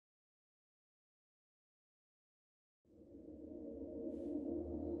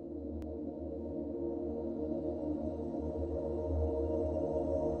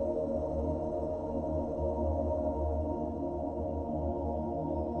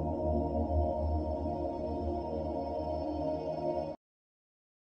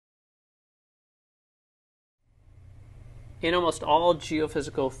in almost all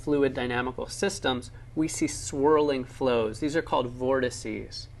geophysical fluid dynamical systems, we see swirling flows. These are called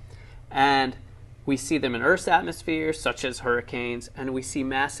vortices. And we see them in Earth's atmosphere, such as hurricanes, and we see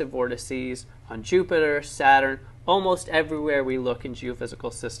massive vortices on Jupiter, Saturn. Almost everywhere we look in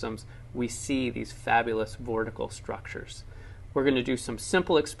geophysical systems, we see these fabulous vortical structures. We're going to do some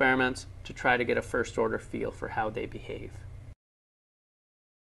simple experiments to try to get a first-order feel for how they behave.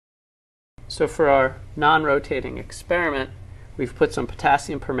 So for our non-rotating experiment, we've put some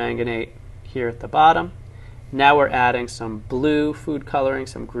potassium permanganate here at the bottom. Now we're adding some blue food coloring,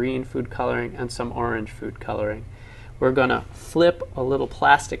 some green food coloring, and some orange food coloring. We're going to flip a little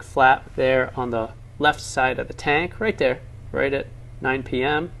plastic flap there on the left side of the tank, right there, right at 9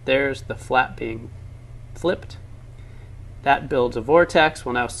 p.m. There's the flap being flipped. That builds a vortex.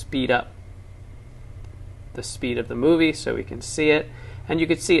 We'll now speed up the speed of the movie so we can see it. And you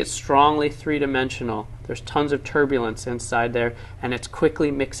can see it's strongly three-dimensional. There's tons of turbulence inside there, and it's quickly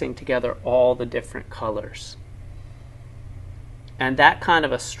mixing together all the different colors. And that kind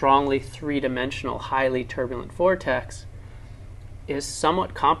of a strongly three-dimensional, highly turbulent vortex is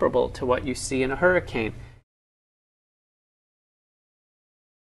somewhat comparable to what you see in a hurricane.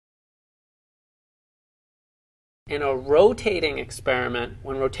 In a rotating experiment,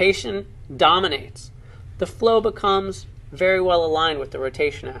 when rotation dominates, the flow becomes very well aligned with the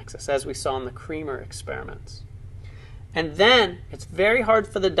rotation axis, as we saw in the Creamer experiments. And then it's very hard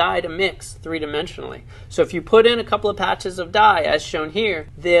for the dye to mix three-dimensionally. So if you put in a couple of patches of dye, as shown here,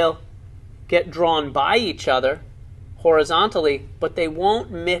 they'll get drawn by each other horizontally, but they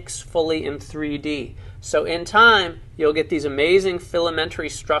won't mix fully in 3D. So in time, you'll get these amazing filamentary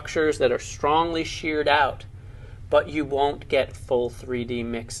structures that are strongly sheared out, but you won't get full 3D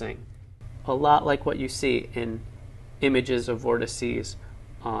mixing. A lot like what you see in images of vortices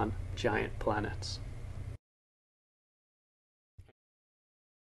on giant planets.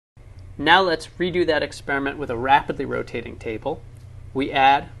 Now let's redo that experiment with a rapidly rotating table. We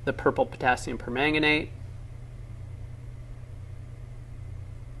add the purple potassium permanganate,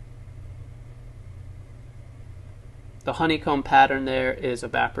 the honeycomb pattern there is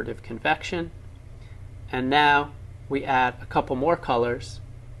evaporative convection, and now we add a couple more colors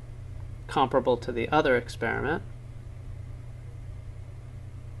comparable to the other experiment.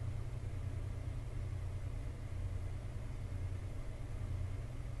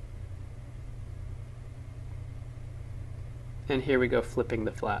 And here we go, flipping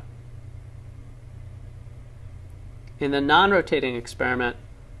the flap. In the non-rotating experiment,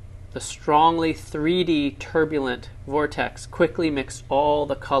 the strongly 3D turbulent vortex quickly mixed all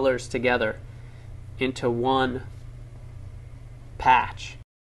the colors together into one patch.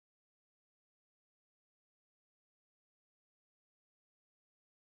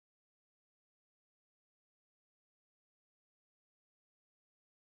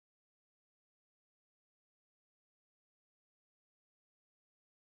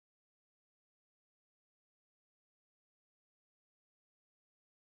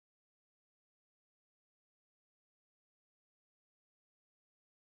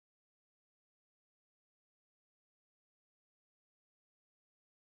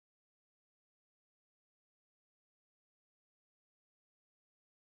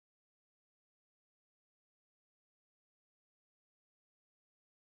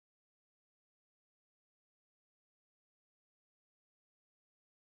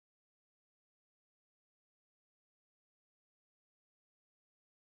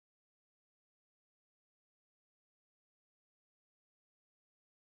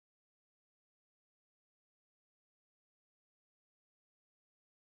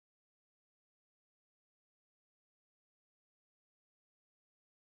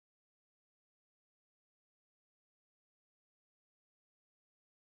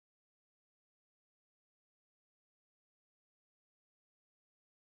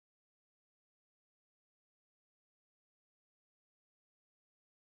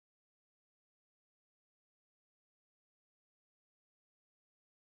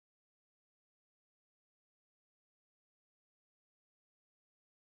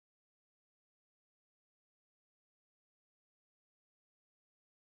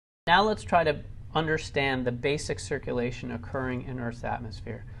 Now let's try to understand the basic circulation occurring in Earth's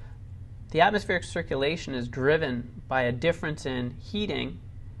atmosphere. The atmospheric circulation is driven by a difference in heating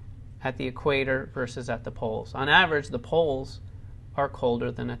at the equator versus at the poles. On average, the poles are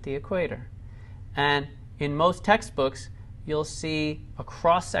colder than at the equator. And in most textbooks, you'll see a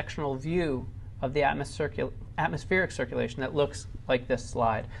cross-sectional view of the atmospheric circulation that looks like this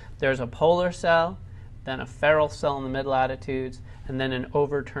slide. There's a polar cell, then a Ferrel cell in the mid-latitudes, and then an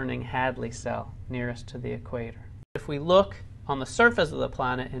overturning Hadley cell nearest to the equator. If we look on the surface of the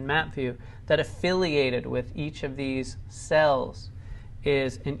planet in map view, that affiliated with each of these cells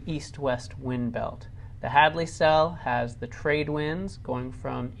is an east-west wind belt. The Hadley cell has the trade winds going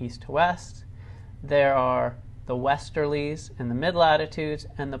from east to west. There are the westerlies in the mid-latitudes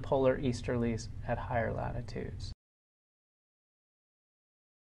and the polar easterlies at higher latitudes.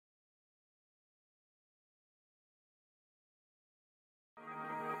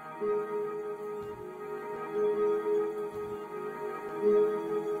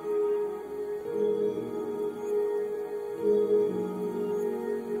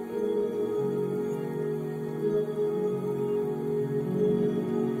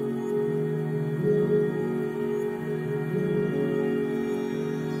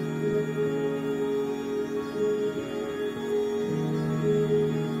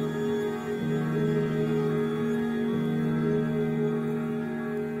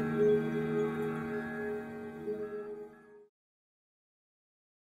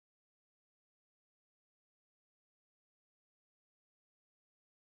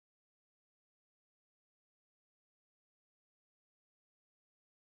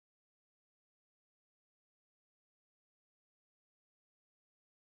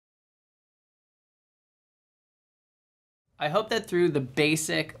 I hope that through the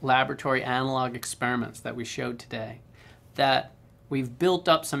basic laboratory analog experiments that we showed today, that we've built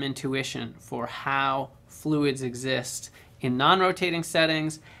up some intuition for how fluids exist in non-rotating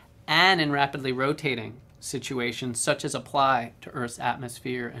settings and in rapidly rotating situations, such as apply to Earth's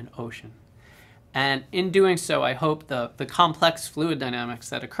atmosphere and ocean. And in doing so, I hope the complex fluid dynamics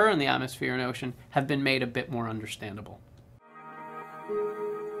that occur in the atmosphere and ocean have been made a bit more understandable.